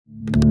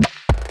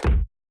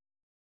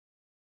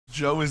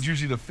Joe is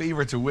usually the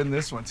favorite to win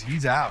this one, so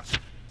he's out.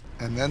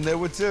 And then there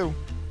were two.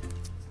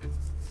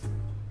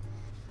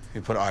 He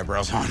put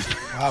eyebrows on.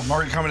 Wow,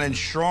 Murray coming in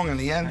strong in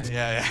the end.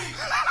 Yeah.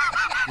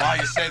 Wow,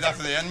 you saved that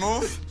for the end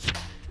move?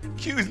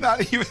 Q's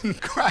not even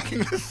cracking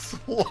the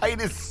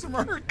slightest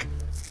smirk.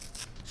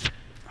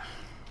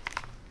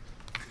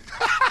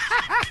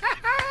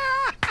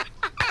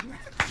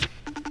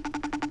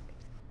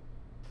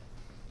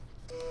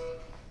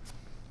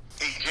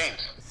 Hey,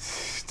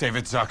 James.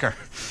 David Zucker.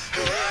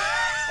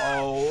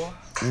 Oh.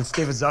 It's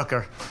David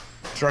Zucker,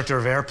 director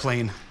of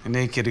Airplane and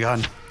Naked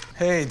Gun.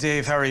 Hey,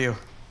 Dave, how are you?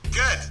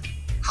 Good.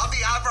 How'd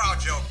the eyebrow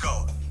joke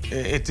go?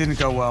 It didn't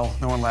go well.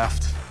 No one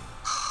laughed.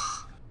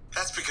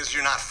 That's because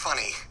you're not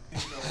funny.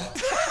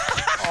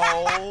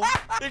 Oh.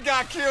 You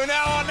got Q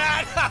now on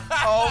that.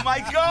 Oh, my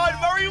God.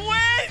 Murray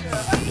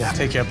wins. Yeah,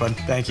 take care, bud.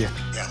 Thank you.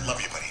 Yeah,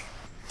 love you, buddy.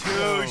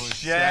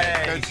 Touche.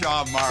 Good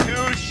job, Mark.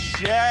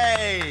 Touche.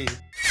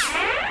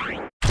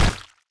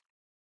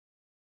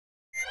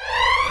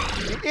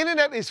 The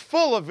internet is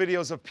full of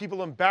videos of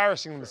people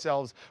embarrassing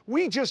themselves.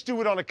 We just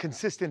do it on a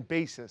consistent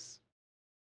basis.